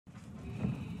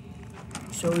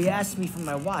So he asked me for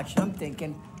my watch, and I'm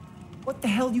thinking, what the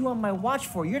hell do you want my watch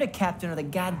for? You're the captain of the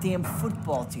goddamn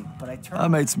football team. But I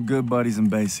made some good buddies in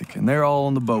basic, and they're all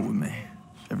on the boat with me.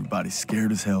 Everybody's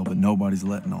scared as hell, but nobody's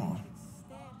letting on.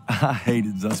 I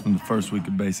hated Zussman the first week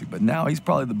of basic, but now he's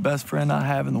probably the best friend I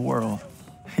have in the world.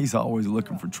 He's always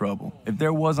looking for trouble. If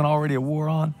there wasn't already a war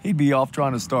on, he'd be off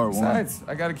trying to start one. Besides,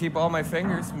 I gotta keep all my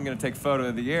fingers. I'm gonna take photo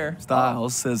of the year.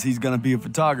 Styles says he's gonna be a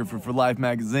photographer for Life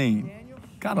magazine.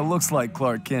 Kinda looks like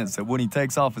Clark Kent, so when he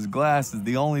takes off his glasses,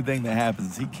 the only thing that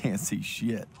happens is he can't see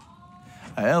shit.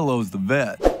 Elo's the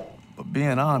vet, but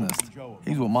being honest,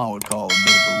 he's what Ma would call a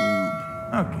bit of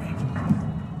a rube.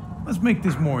 Okay, let's make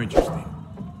this more interesting.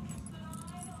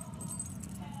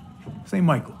 St.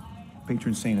 Michael,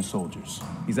 patron saint of soldiers.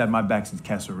 He's had my back since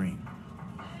Kasserine.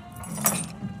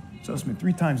 Zussman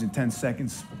 3 times in 10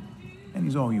 seconds, and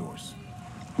he's all yours.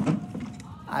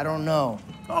 I don't know.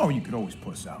 Oh, you could always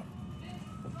puss out.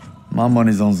 My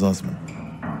money's on Zussman.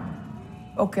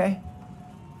 Okay,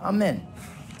 I'm in.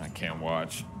 I can't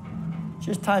watch.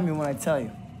 Just time me when I tell you.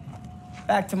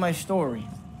 Back to my story.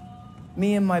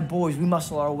 Me and my boys, we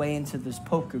muscle our way into this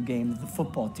poker game that the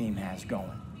football team has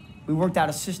going. We worked out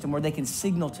a system where they can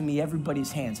signal to me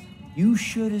everybody's hands. You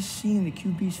should have seen the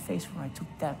QB's face when I took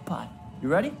that pot. You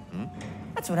ready? Hmm?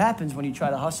 That's what happens when you try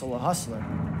to hustle a hustler.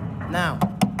 Now,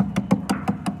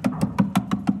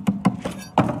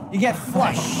 you get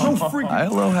flushed. No freaking...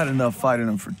 Ilo had enough fight in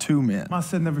him for 2 men. Ma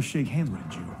said never shake hands with a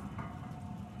Jew.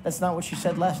 That's not what she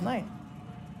said last night.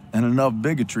 And enough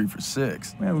bigotry for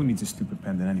 6. Man, who needs a stupid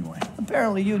pendant anyway?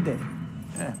 Apparently you did.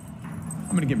 Yeah, I'm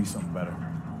gonna get me something better.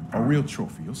 A real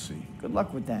trophy, you'll see. Good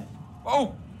luck with that.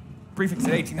 Oh! Briefing's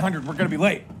at 1800. We're gonna be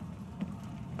late.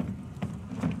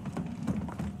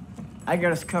 I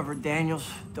got us covered, Daniels.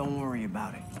 Don't worry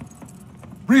about it.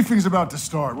 Briefing's about to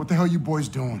start. What the hell you boys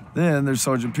doing? Then there's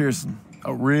Sergeant Pearson,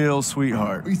 a real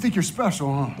sweetheart. Oh, you think you're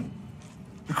special, huh?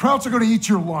 The Krauts are gonna eat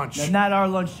your lunch. Now, not our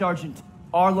lunch, Sergeant.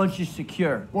 Our lunch is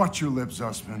secure. Watch your lips,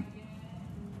 Zussman.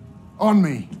 On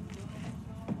me.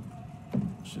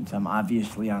 Since I'm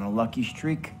obviously on a lucky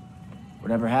streak,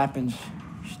 whatever happens,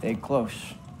 stay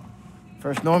close.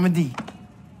 First Normandy,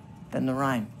 then the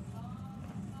Rhine.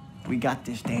 We got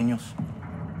this, Daniels.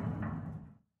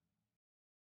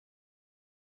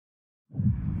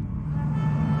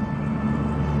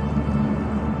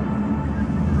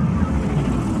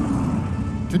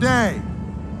 Today,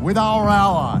 with our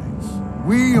allies,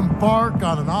 we embark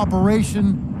on an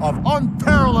operation of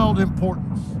unparalleled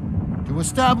importance to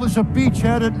establish a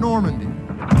beachhead at Normandy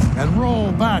and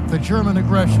roll back the German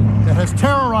aggression that has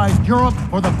terrorized Europe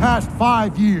for the past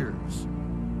 5 years.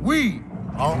 We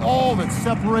are all that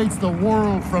separates the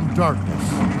world from darkness.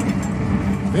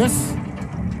 This,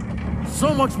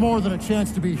 so much more than a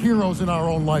chance to be heroes in our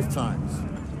own lifetimes.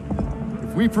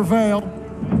 If we prevail,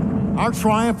 our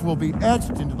triumph will be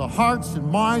etched into the hearts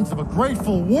and minds of a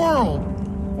grateful world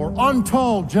for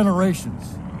untold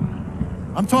generations.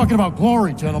 I'm talking about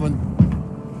glory, gentlemen.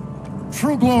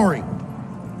 True glory.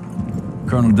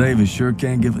 Colonel Davis sure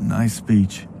can give a nice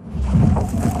speech.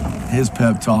 His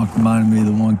pep talk reminded me of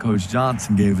the one Coach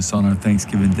Johnson gave us on our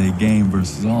Thanksgiving Day game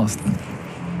versus Austin.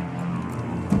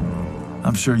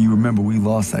 I'm sure you remember we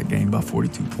lost that game by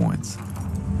 42 points.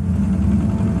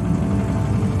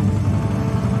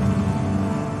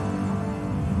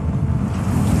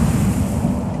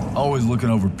 Always looking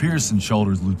over Pearson's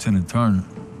shoulders, Lieutenant Turner.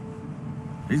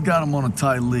 He's got him on a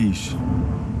tight leash,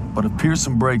 but if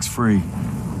Pearson breaks free,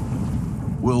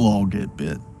 we'll all get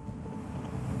bit.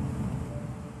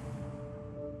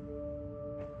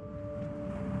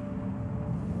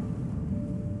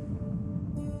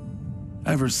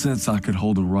 Ever since I could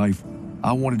hold a rifle,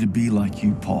 I wanted to be like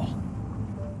you, Paul.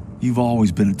 You've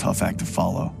always been a tough act to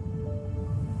follow,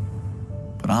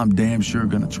 but I'm damn sure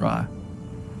gonna try.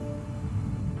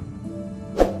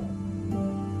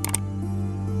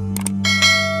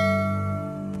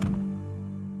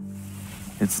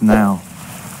 It's now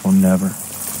or never.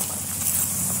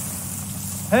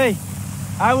 Hey,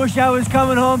 I wish I was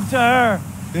coming home to her.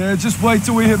 Yeah, just wait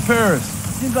till we hit Paris.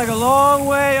 Seems like a long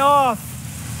way off.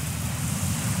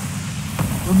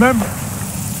 Remember,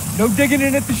 no digging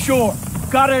in at the shore.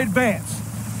 Gotta advance.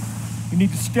 You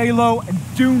need to stay low and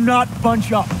do not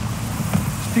bunch up.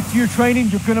 Stick to your training,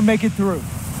 you're gonna make it through.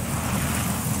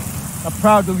 I'm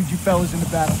proud to lead you fellas into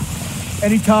battle.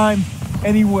 Anytime,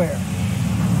 anywhere.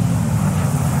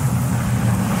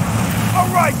 All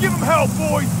right, give them hell,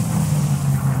 boys!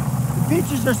 The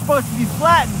beaches are supposed to be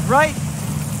flattened, right?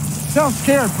 Sound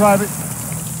scared, Private.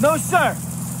 No, sir.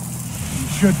 You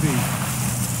should be.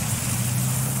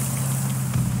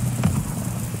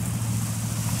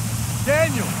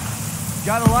 Daniel,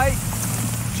 got a light?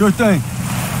 Sure thing.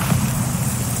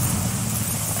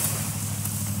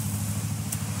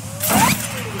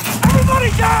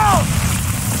 Everybody down!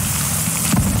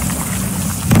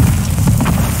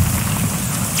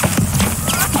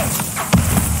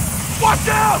 Watch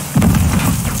out!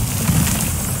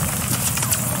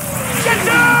 Get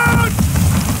down!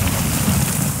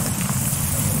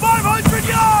 500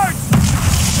 yards!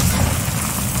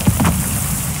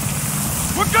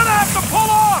 We're gonna have to pull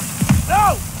off!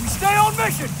 No! We stay on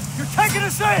mission! You're taking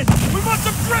us in! We want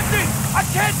some drifting! I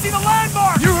can't see the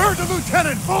landmark! You heard the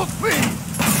lieutenant! Full speed!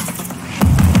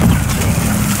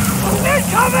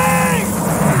 Incoming!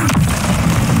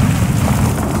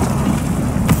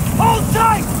 Hold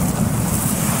tight!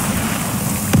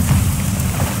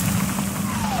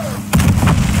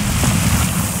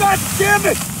 God damn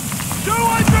it!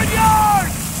 200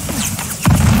 yards!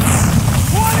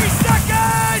 20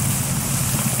 seconds!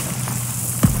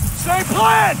 Same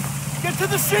plan! Get to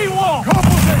the seawall!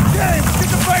 Couples and James, get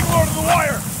the Bangalore to the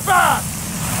wire! Fast!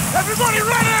 Everybody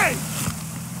ready!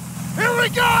 Here we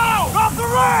go! Drop the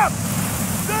ramp!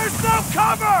 There's no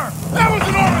cover! That was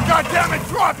an order, goddammit!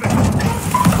 Drop it!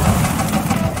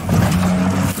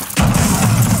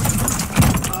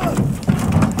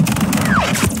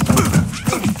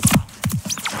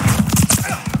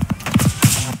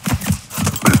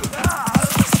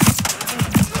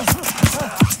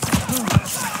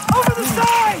 Over the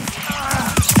side!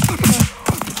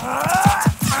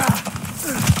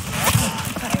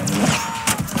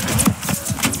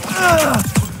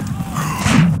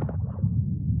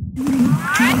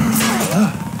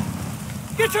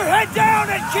 Get your head down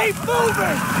and keep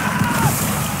moving!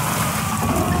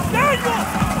 Daniel!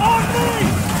 On me!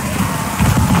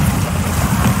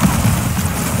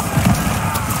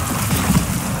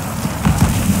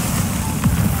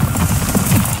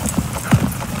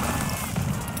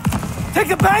 Take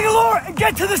the Bangalore and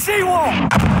get to the seawall!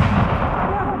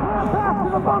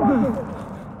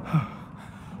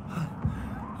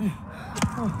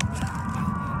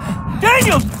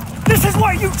 Daniel! This is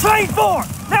what you trained for!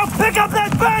 Now pick up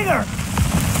that banger!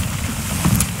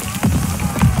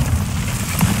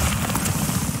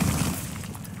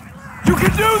 You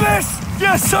can do this!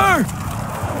 Yes, sir!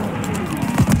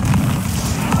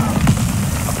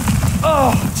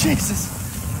 Oh, Jesus!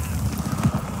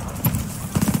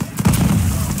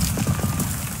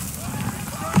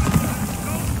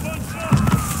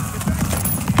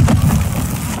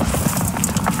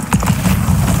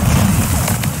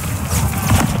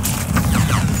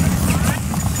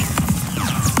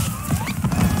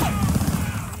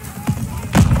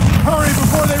 Hurry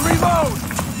before they reload!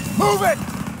 Move it!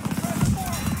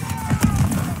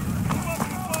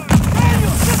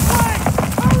 Daniel, this way!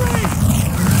 Hurry!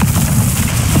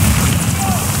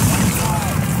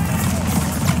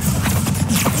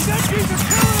 Yankees are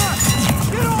killing us!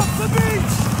 Get off the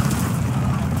beach!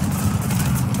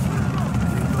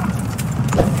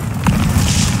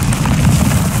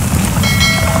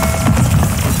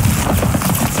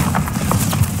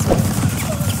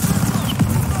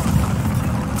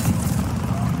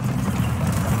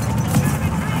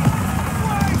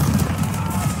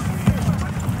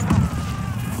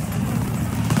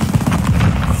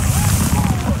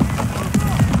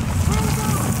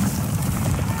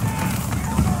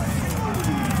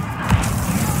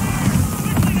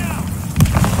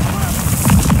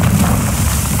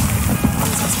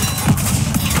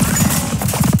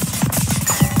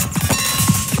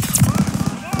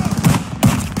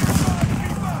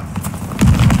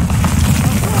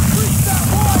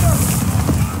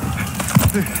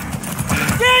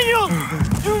 Daniel!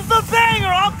 Use the banger!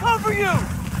 I'll cover you!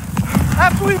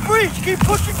 After we breach, keep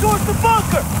pushing towards the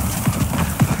bunker!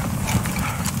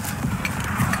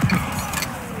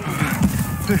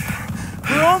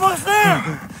 We're almost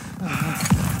there!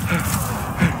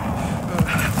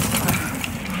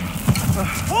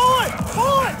 Pull it!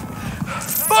 Pull it!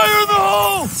 Fire in the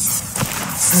hole!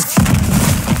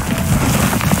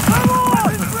 Come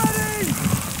on! It's ready!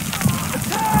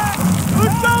 Attack!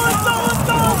 Let's go! Let's go! Let's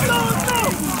go! Let's go! Let's go!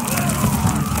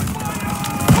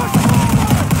 Push forward!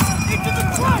 Into the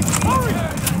track! Hurry!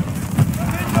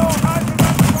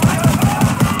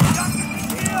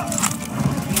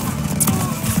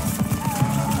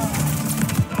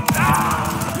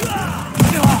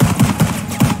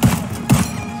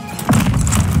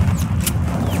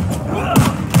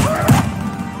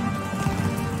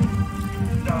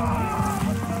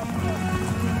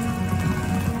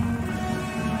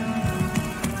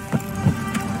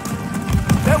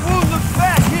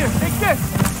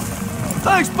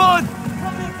 Thanks, bud!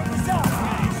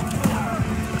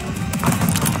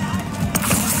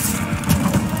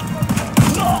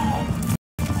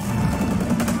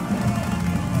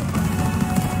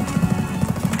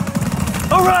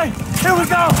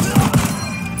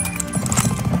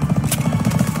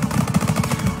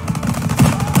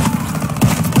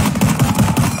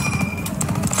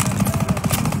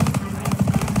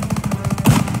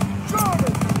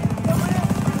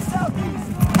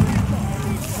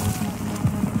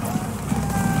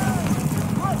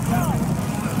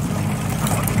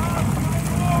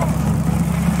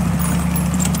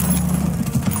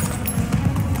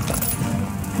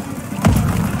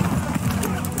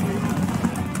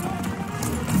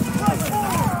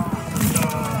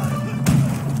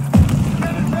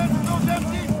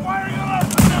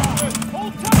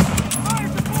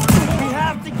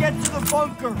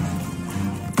 bunker!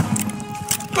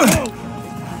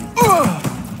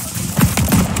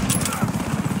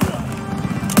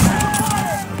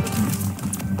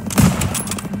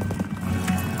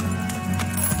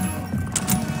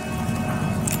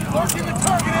 Marking the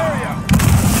target area!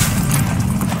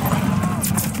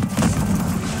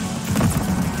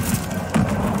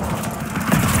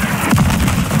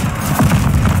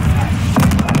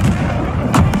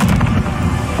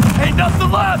 Ain't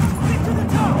nothing left! Get to the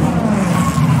top!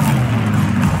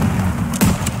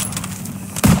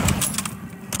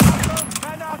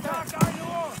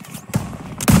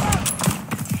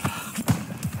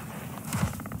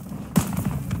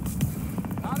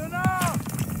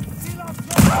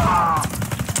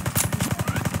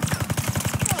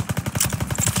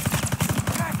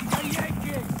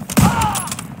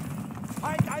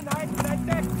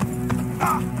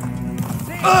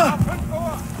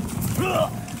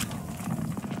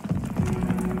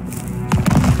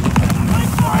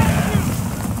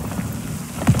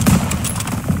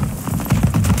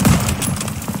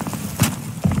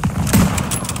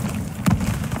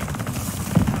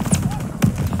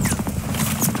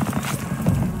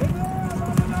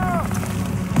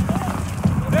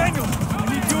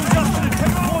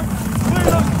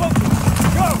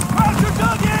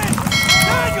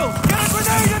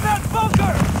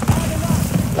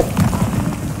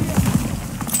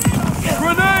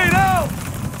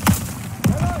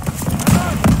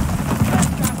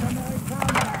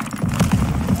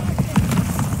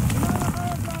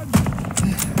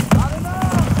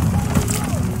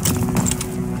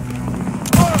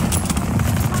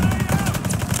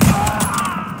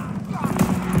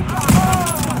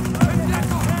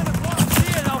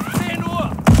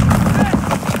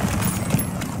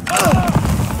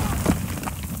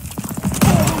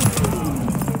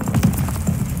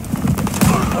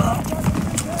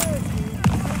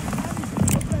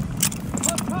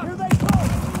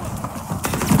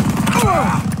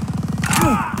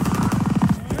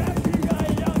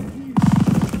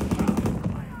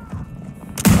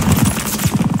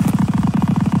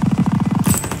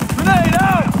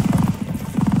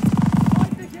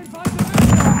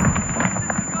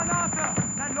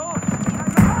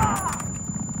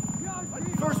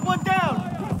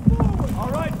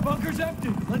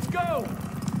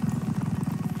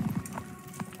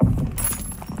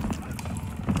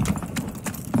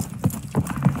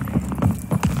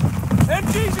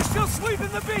 MGs are still sleeping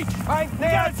the beach! We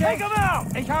gotta take them out!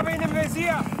 Ich habe ihn im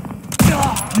Visier!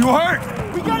 You hurt?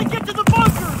 We gotta get to the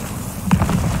bunkers!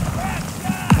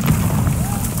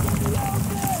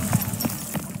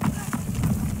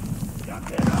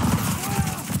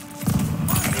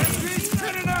 MG's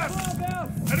pinning us!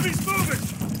 Enemies moving!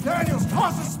 Daniels,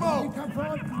 toss the smoke!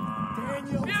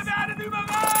 Daniels! Wir werden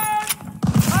überrannt!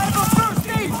 I have a first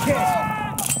aid kit!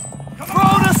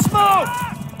 Throw the smoke!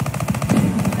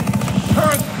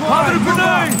 Having a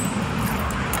grenade!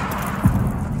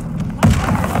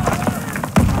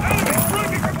 Enemies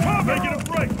breaking from cover! Making a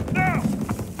break, now!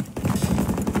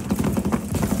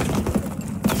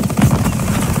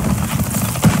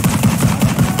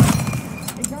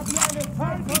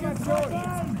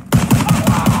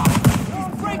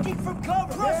 He's breaking from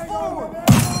cover! Press forward!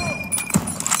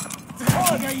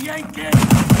 I yanked it!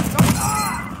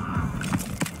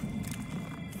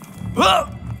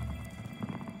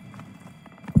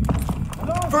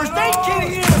 First aid kit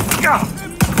here!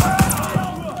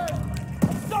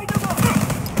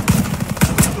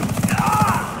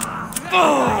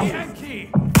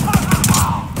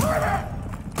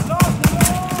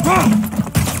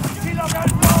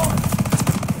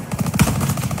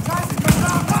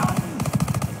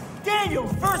 Daniel,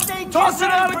 first aid kit! Toss it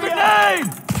out a grenade!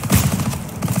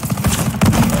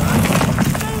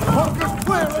 Bunker's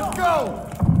clear, let's go!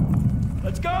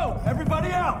 Let's go!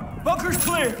 Everybody out! Bunker's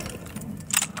clear!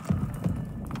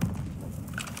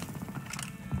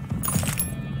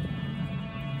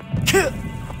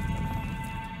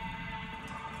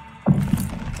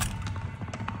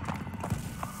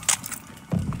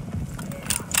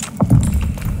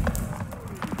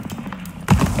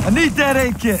 I need that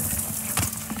aid kit.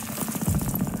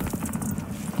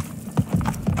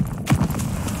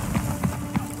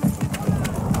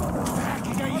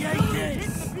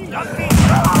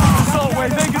 So,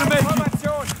 wait, they're gonna make it!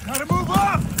 Gotta move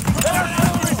up! They're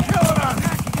killing us!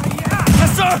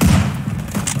 Yes, sir!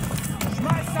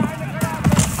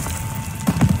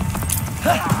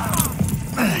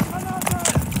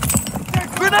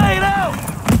 Grenade out!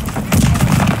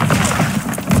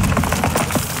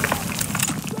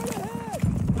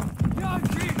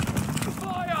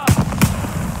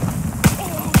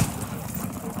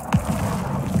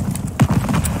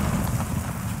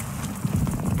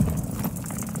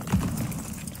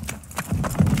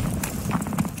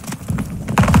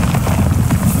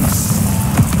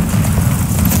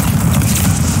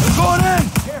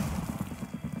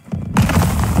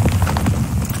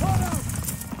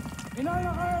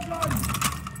 einer Reihe bleiben!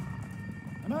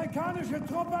 Amerikanische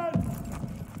Truppen!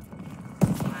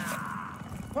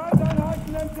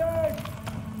 Feindeinheiten entdeckt!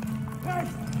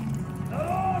 Rechts! Na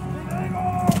los,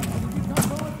 Bewegung! Die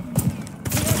Kanonen!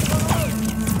 Direkt voraus!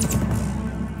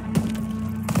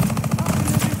 Haben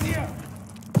wir Visier!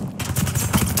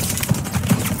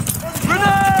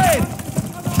 Grenade!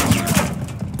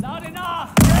 Lade nach!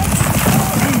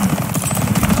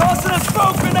 Tossing a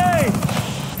smoke grenade!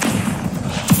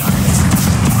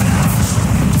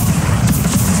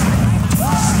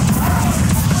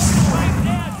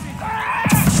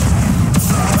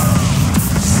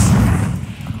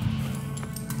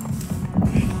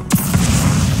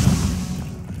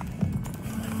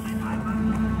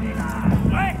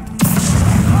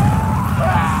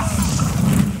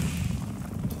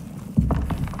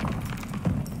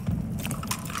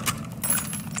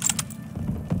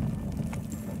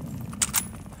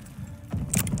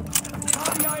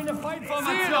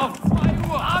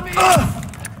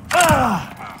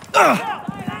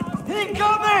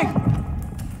 Incoming!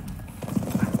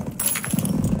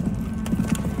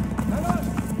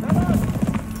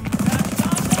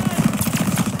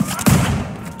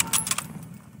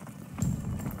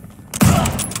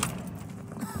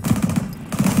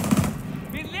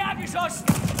 Bin leer geschossen!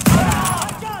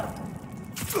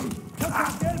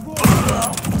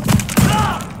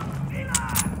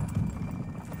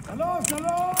 Na los, na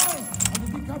los! Also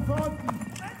die Kapotten!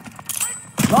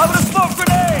 Lob a smoke grenade!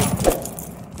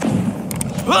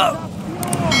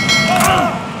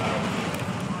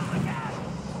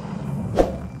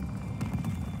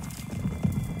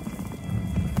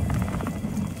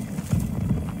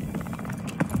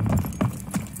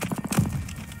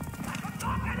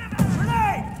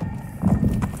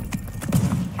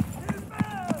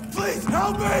 Please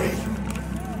help me!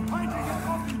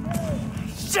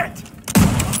 Shit!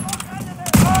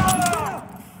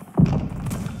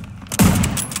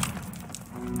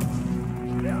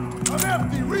 I'm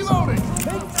empty, reloading!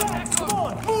 Come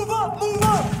on! Move up! Move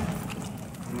up!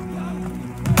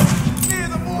 Near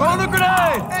the border! Throw the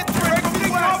grenade! Entering from the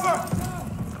cover!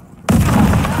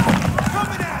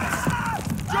 Coming at us!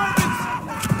 Germans!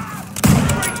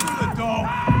 Break through the door!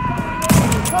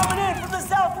 Coming in from the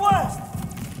southwest!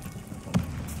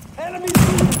 Enemy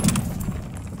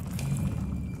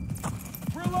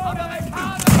Reloading!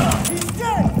 He's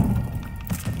dead!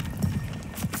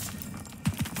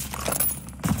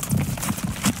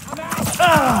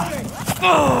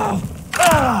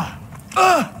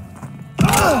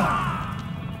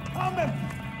 Coming!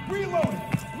 Reloading!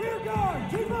 Rear guard!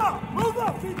 Keep up! Move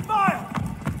up! Keep fire!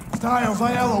 Stiles,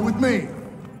 Aiello, with me.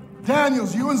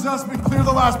 Daniels, you and Zussman clear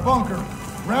the last bunker.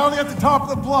 Rally at the top of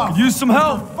the bluff. Use some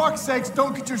help! For fuck's sakes,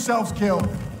 don't get yourselves killed.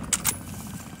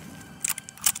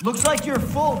 Looks like you're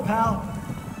full, pal.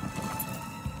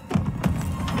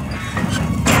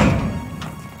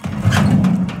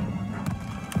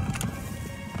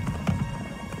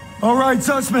 All right,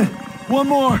 Zussman. One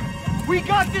more. We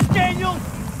got this, Daniel!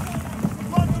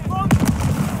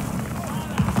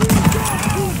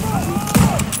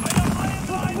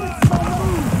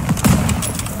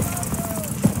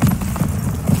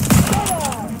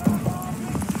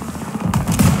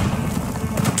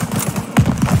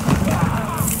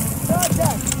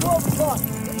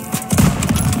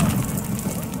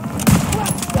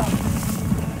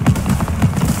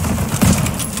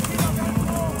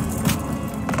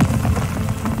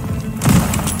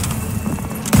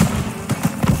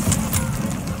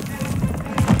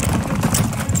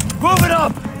 Move it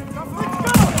up!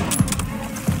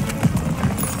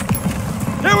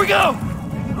 Here we go!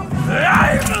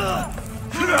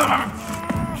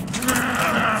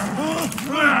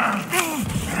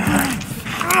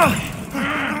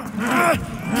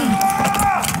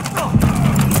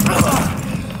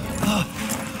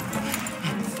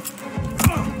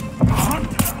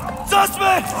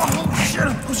 Zussman! Oh shit,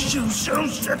 oh shit, oh shit, oh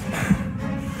shit.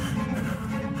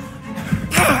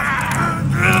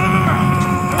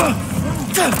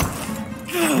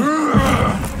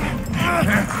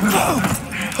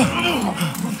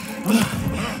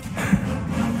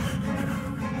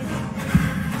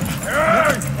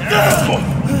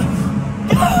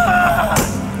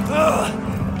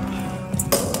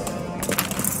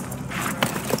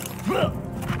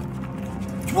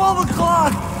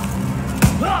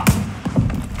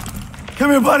 Come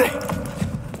here, buddy.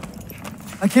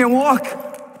 I can't walk.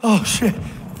 Oh, shit.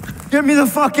 Get me the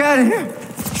fuck out of here.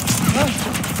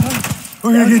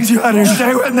 We're gonna get you out of here.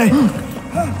 Stay with me.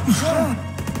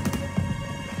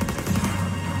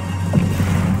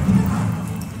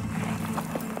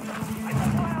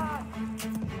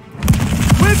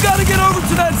 We've got to get over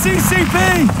to that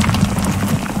CCP.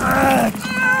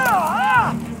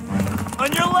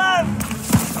 On your left!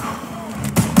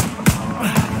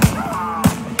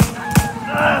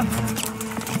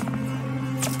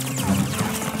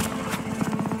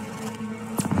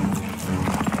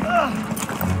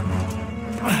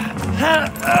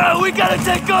 We gotta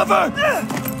take cover!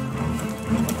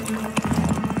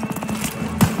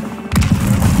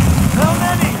 How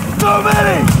many? So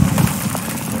many!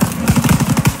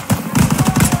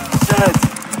 Shit!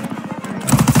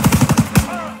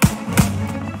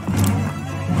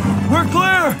 We're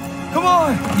clear! Come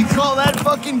on! You call that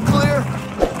fucking clear?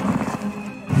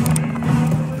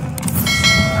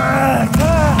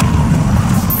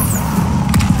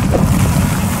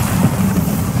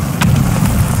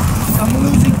 I'm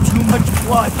losing too much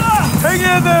blood. Hang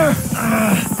in there!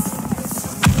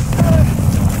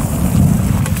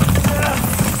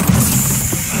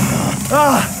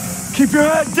 Keep your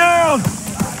head down!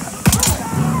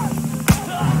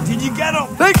 Did you get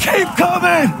him? They keep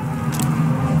coming!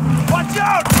 Watch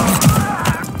out!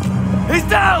 He's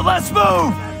down! Let's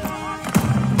move!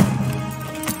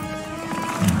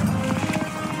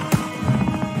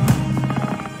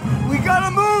 We gotta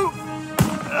move!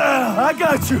 I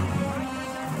got you!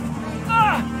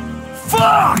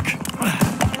 Fuck!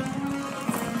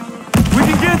 We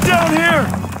can get down here!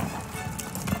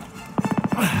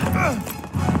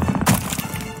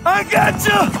 I got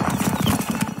you!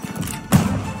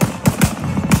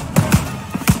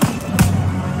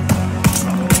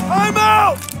 I'm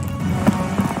out!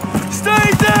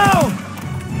 Stay down!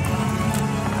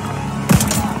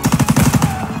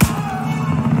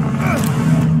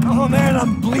 Oh man,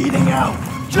 I'm bleeding out.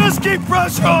 Just keep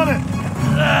pressure on it!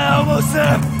 Almost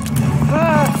there!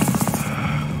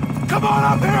 Come on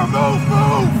up here! Move!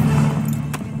 Move!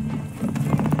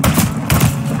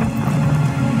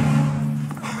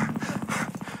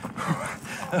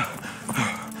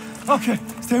 Okay,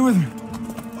 stay with me.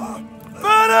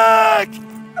 Medic!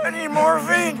 I need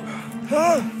morphine.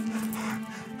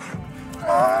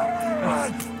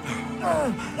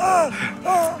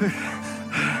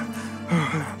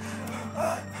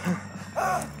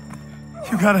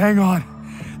 You gotta hang on.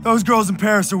 Those girls in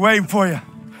Paris are waiting for you.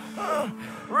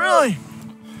 Really?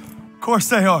 Of course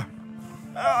they are.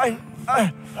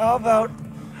 How about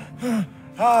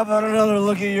another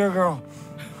look at your girl?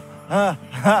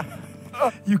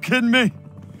 You kidding me?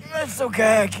 It's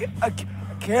okay. I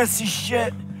can't see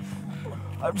shit.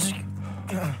 I'm just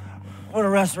gonna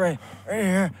rest right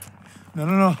here.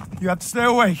 No. You have to stay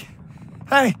awake.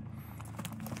 Hey,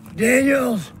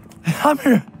 Daniels, I'm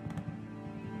here.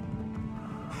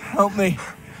 help me.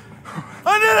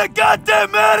 I need a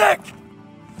goddamn medic!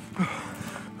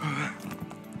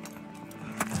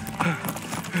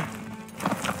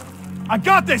 I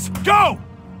got this. Go.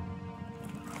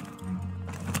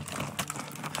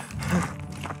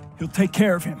 He'll take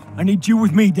care of him. I need you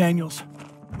with me, Daniels.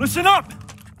 Listen up!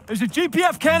 There's a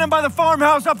GPF cannon by the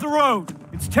farmhouse up the road.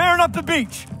 It's tearing up the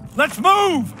beach. Let's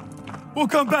move! We'll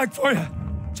come back for you.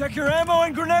 Check your ammo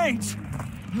and grenades.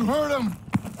 You heard him.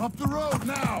 Up the road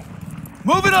now.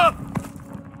 Move it up!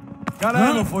 Got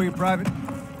ammo for you, Private.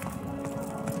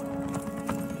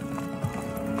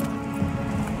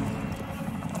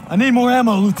 I need more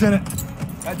ammo, Lieutenant.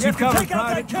 Got you covered, Private. Take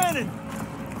out that cannon!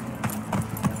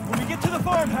 When we get to the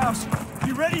farmhouse,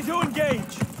 be ready to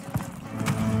engage.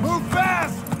 Move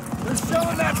fast! They're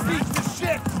shelling that beach to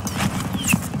shit!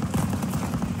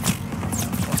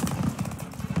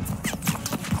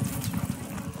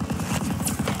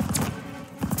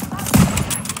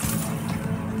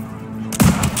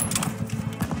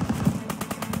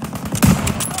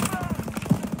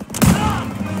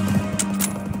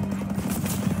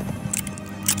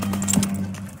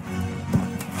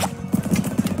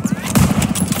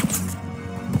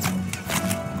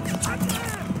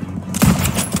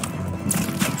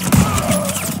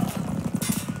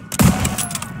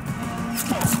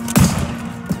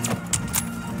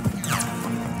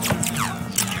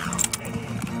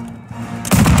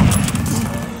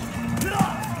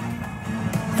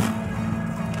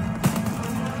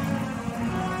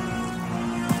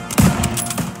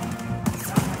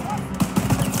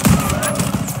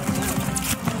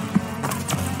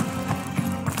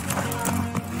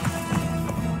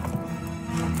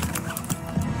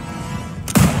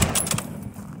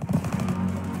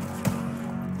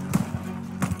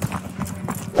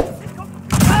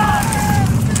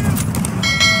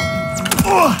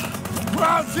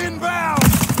 Routes inbound!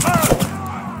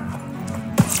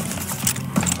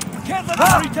 Can't let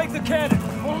Harry take the cannon.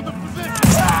 Hold the position!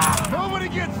 Nobody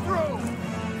gets through!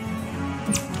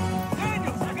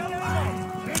 Daniels, I got ammo.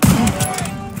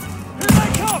 Here they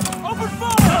come! Open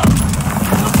fire!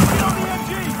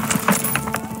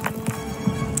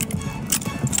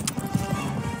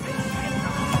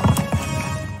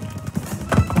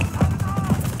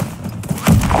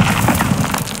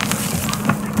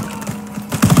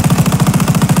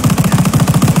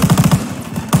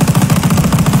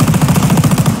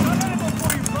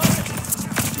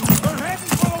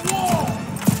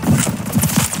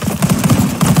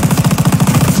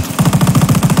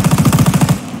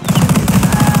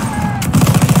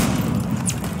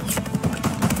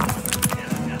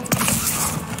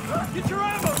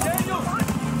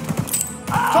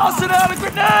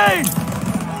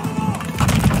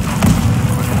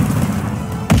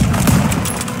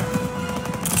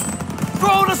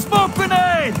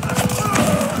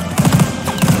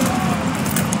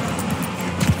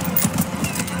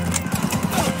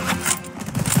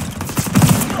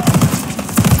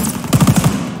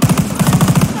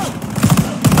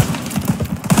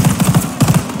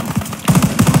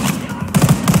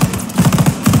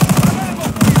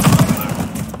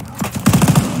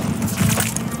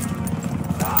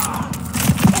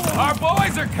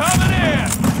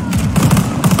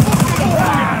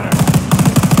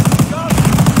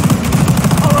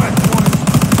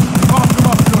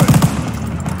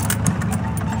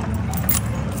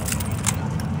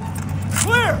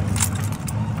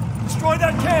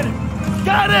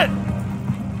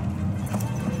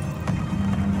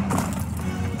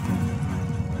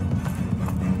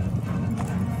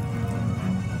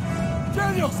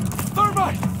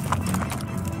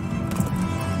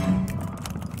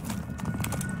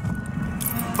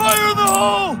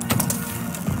 Careful!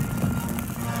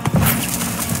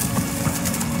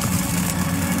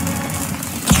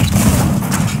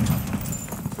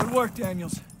 Good work,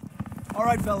 Daniels. All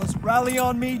right, fellas, rally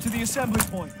on me to the assembly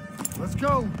point. Let's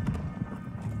go.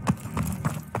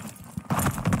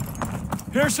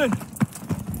 Pearson,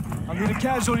 I'll need a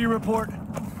casualty report.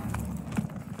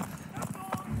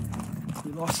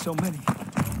 We lost so many.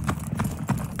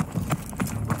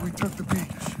 But we took the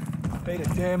beach. Paid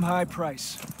a damn high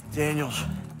price. Daniels.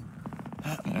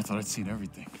 Man, I thought I'd seen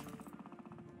everything.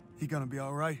 He gonna be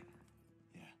all right?